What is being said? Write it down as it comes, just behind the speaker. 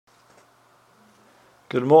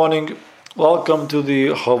Good morning. Welcome to the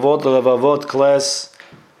Chovot Levavot class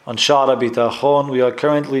on Shara Bitachon. We are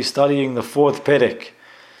currently studying the fourth Perek.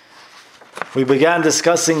 We began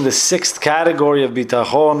discussing the sixth category of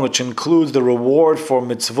Bitachon, which includes the reward for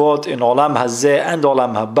mitzvot in Olam Hazeh and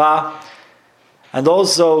Olam Haba, and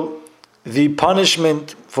also the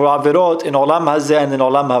punishment for Avirot in Olam Hazeh and in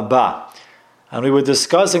Olam Haba. And we were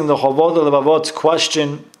discussing the Chovot Levavot's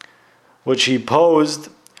question, which he posed: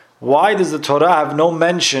 why does the Torah have no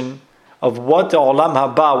mention of what the Olam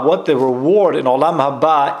Haba, what the reward in Olam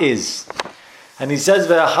Haba is? And he says,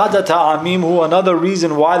 Ve'achad ha'amim hu, another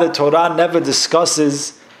reason why the Torah never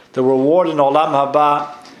discusses the reward in Olam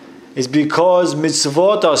Haba is because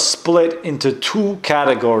mitzvot are split into two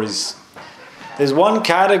categories. There's one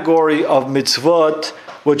category of mitzvot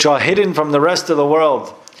which are hidden from the rest of the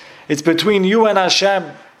world. It's between you and Hashem.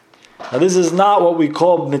 Now this is not what we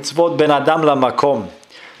call mitzvot ben adam la makom.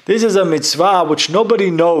 This is a mitzvah which nobody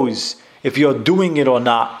knows if you're doing it or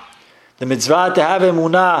not. The mitzvah to have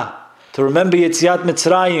emunah, to remember Yetziat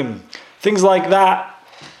Mitzrayim, things like that.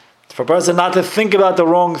 For a person not to think about the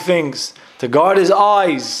wrong things, to guard his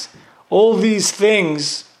eyes, all these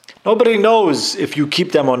things, nobody knows if you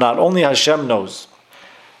keep them or not. Only Hashem knows.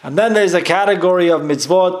 And then there's a category of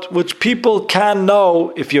mitzvot which people can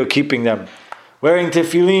know if you're keeping them. Wearing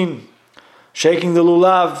tefillin, shaking the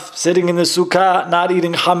lulav, sitting in the sukkah, not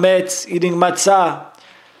eating chametz, eating matzah,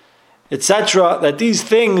 etc. That these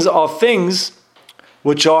things are things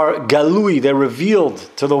which are galui, they're revealed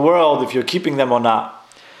to the world if you're keeping them or not.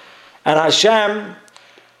 And Hashem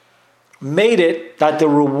made it that the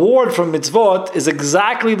reward from mitzvot is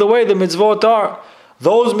exactly the way the mitzvot are.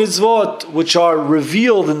 Those mitzvot which are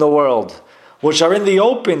revealed in the world, which are in the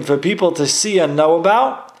open for people to see and know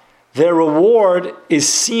about, their reward is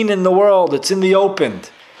seen in the world. It's in the open.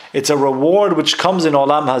 It's a reward which comes in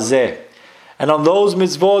Olam Hazeh. And on those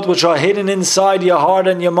mitzvot which are hidden inside your heart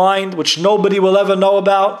and your mind, which nobody will ever know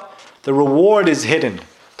about, the reward is hidden.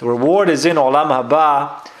 The reward is in Olam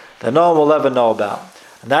Haba that no one will ever know about.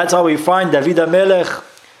 And that's how we find David HaMelech.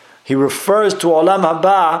 He refers to Olam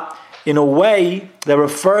Haba in a way that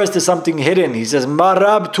refers to something hidden. He says,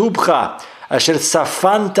 Marab tubcha asher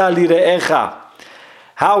safanta lire'echa.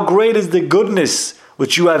 How great is the goodness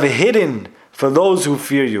which you have hidden for those who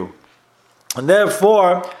fear you. And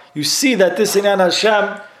therefore, you see that this Inyan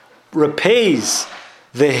Hashem repays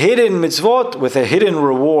the hidden mitzvot with a hidden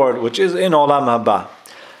reward, which is in Olam Haba.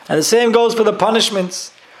 And the same goes for the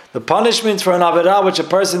punishments. The punishments for an Avirah which a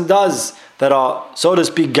person does that are, so to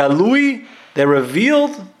speak, galui, they're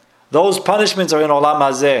revealed, those punishments are in Olam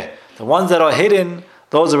Hazeh. The ones that are hidden,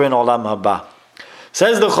 those are in Olam Haba.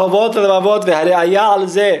 Says the Chovot Levavot ve'harayah al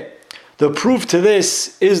zeh. The proof to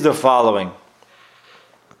this is the following.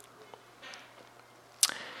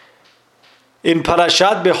 In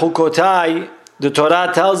Parashat Bechukotai, the Torah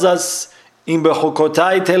tells us, "In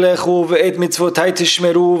Bechukotai telechu ve'et mitzvotai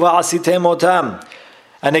tishmeru va'asitem otam."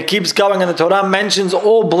 And it keeps going, and the Torah mentions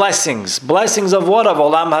all blessings. Blessings of what? Of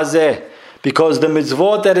Olam Hazeh. Because the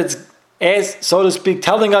mitzvot that it's, as, so to speak,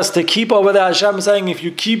 telling us to keep over there, Hashem is saying, if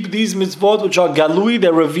you keep these mitzvot which are galui,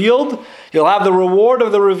 they're revealed, you'll have the reward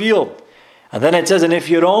of the revealed. And then it says, and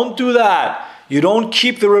if you don't do that, you don't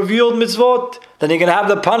keep the revealed mitzvot, then you're going to have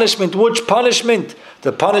the punishment. Which punishment?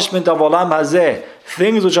 The punishment of Olam Hazeh,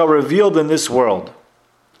 things which are revealed in this world.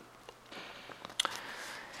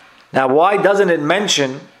 Now, why doesn't it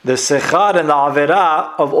mention the sechar and the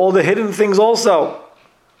averah of all the hidden things also?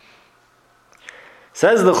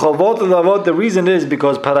 Says the Chovot Levavot, the reason is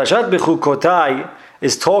because Parashat Bechukotai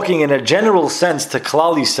is talking in a general sense to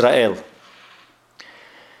Klal Yisrael.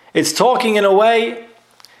 It's talking in a way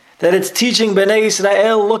that it's teaching Bnei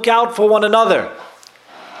Yisrael, look out for one another.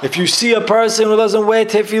 If you see a person who doesn't wear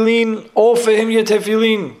tefillin, offer him your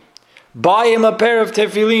tefillin. Buy him a pair of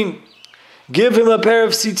tefillin. Give him a pair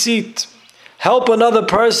of tzitzit. Help another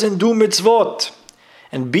person do mitzvot.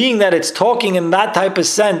 And being that it's talking in that type of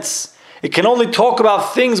sense, it can only talk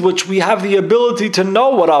about things which we have the ability to know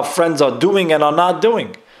what our friends are doing and are not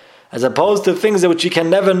doing. As opposed to things that which you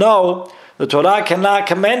can never know, the Torah cannot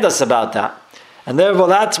command us about that. And therefore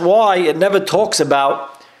that's why it never talks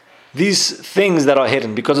about these things that are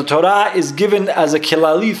hidden. Because the Torah is given as a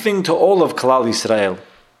kilali thing to all of Klal Yisrael.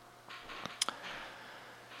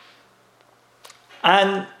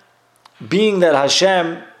 And being that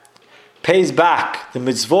Hashem pays back the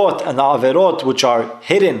mitzvot and the averot which are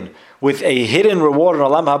hidden with a hidden reward in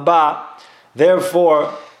Olam Haba,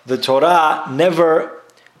 therefore the Torah never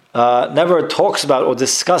talks about or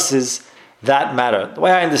discusses that matter. The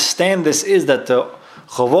way I understand this is that the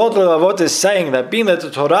Chovot Levavot is saying that being that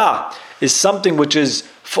the Torah is something which is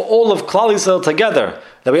for all of Klal Yisrael together,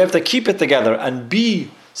 that we have to keep it together and be,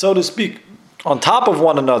 so to speak, on top of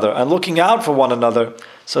one another and looking out for one another.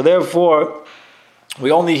 So therefore, we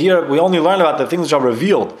only learn about the things which are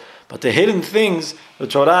revealed, but the hidden things, the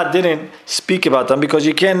Torah didn't speak about them because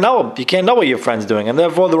you can't know what your friend's doing, and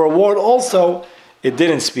therefore the reward also it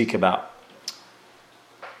didn't speak about.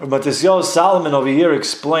 But Matisyahu Salomon over here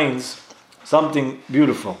explains something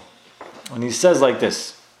beautiful, and he says like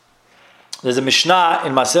this. There's a Mishnah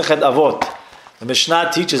in Masechet Avot. The Mishnah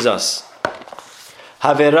teaches us,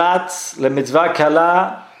 Haverat lemitzvah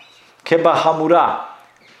kala kebahamura.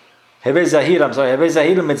 Heve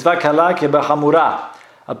zahir mitzvah kala kebahamura.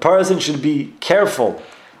 A person should be careful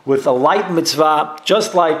with a light mitzvah,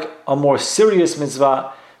 just like a more serious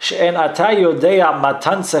mitzvah. She'en ata yodea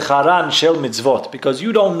matan secharan shel mitzvot, because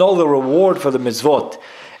you don't know the reward for the mitzvot.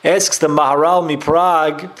 Asks the Maharal mi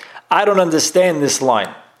Prague, I don't understand this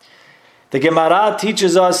line. The Gemara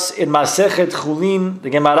teaches us in Masechet Chulin, the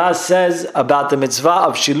Gemara says about the mitzvah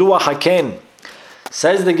of Shiluach HaKen.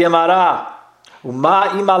 Says the Gemara,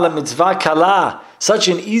 Uma ima la mitzvah kala, such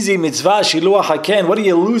an easy mitzvah, Shiluach HaKen, what do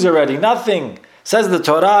you lose already? Nothing. Says the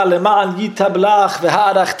Torah, Lema'an yitablach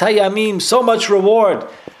v'ha'arach tayamim, so much reward.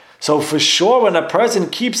 So for sure, when a person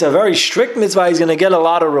keeps a very strict mitzvah, he's going to get a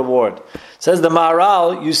lot of reward. Says the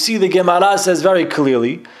Maharal, you see the Gemara says very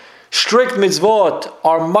clearly, strict mitzvot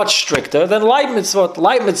are much stricter than light mitzvot.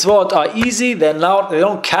 Light mitzvot are easy, they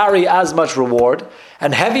don't carry as much reward.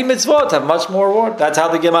 And heavy mitzvot have much more reward. That's how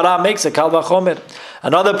the Gemara makes it, Kal Vachomer.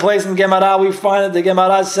 Another place in Gemara we find that the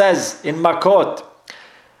Gemara says, in Makot,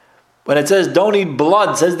 when it says don't eat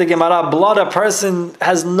blood, says the Gemara, blood, a person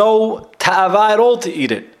has no ta'ava at all to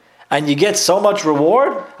eat it. And you get so much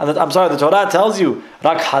reward. And the Torah tells you,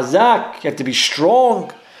 Rak Hazak, you have to be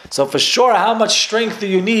strong. So for sure, how much strength do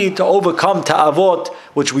you need to overcome ta'avot,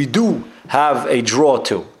 which we do have a draw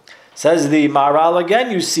to? Says the Maharal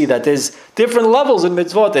again, you see that there's different levels in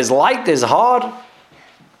mitzvot. There's light, there's hard.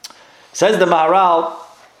 Says the Maharal,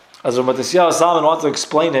 as Matisyahu Salomon wants to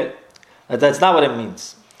explain it, that's not what it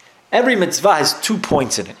means. Every mitzvah has 2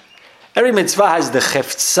 points in it. Every mitzvah has the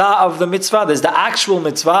chefza of the mitzvah, there's the actual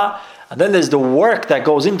mitzvah, and then there's the work that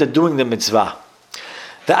goes into doing the mitzvah.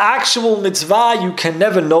 The actual mitzvah, you can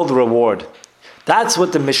never know the reward. That's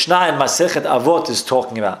what the Mishnah in Masechet Avot is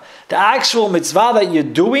talking about. The actual mitzvah that you're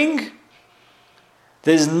doing,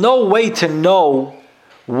 there's no way to know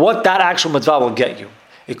what that actual mitzvah will get you.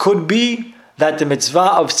 It could be that the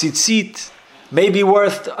mitzvah of tzitzit may be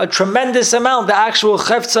worth a tremendous amount, the actual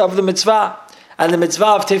chefza of the mitzvah, and the mitzvah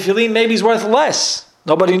of tefillin maybe is worth less.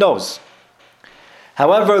 Nobody knows.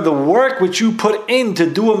 However, the work which you put in to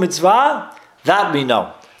do a mitzvah, that we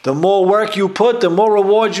know. The more work you put, the more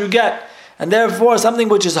reward you get. And therefore, something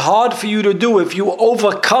which is hard for you to do, if you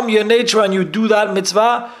overcome your nature and you do that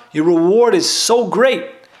mitzvah, your reward is so great.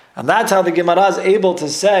 And that's how the Gemara is able to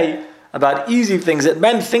say about easy things. It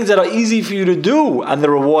meant things that are easy for you to do, and the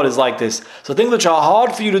reward is like this. So things which are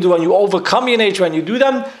hard for you to do, and you overcome your nature and you do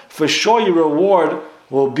them, for sure your reward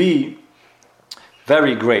will be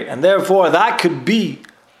very great. And therefore, that could be,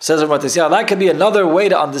 says Matisyahu, that could be another way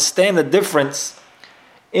to understand the difference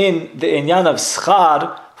in the inyan of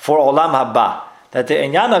schar for olam haba. That the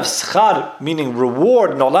inyan of schar, meaning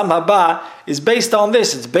reward in olam haba, is based on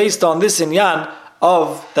this. It's based on this inyan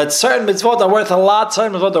of that certain mitzvot are worth a lot,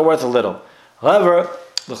 certain mitzvot are worth a little. However,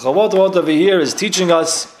 the Chavot over here is teaching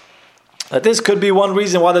us that this could be one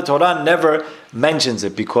reason why the Torah never mentions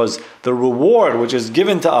it, because the reward which is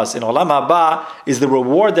given to us in Olam Haba is the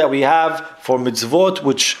reward that we have for mitzvot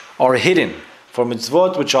which are hidden, for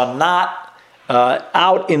mitzvot which are not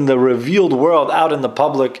out in the revealed world, out in the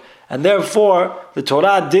public, and therefore the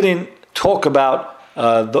Torah didn't talk about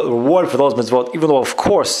the reward for those mitzvot, even though of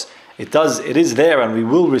course it is there and we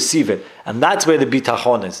will receive it. And that's where the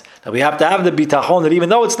bitachon is. That we have to have the bitachon that even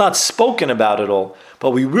though it's not spoken about at all,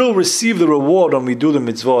 but we will receive the reward when we do the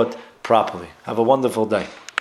mitzvot properly. Have a wonderful day.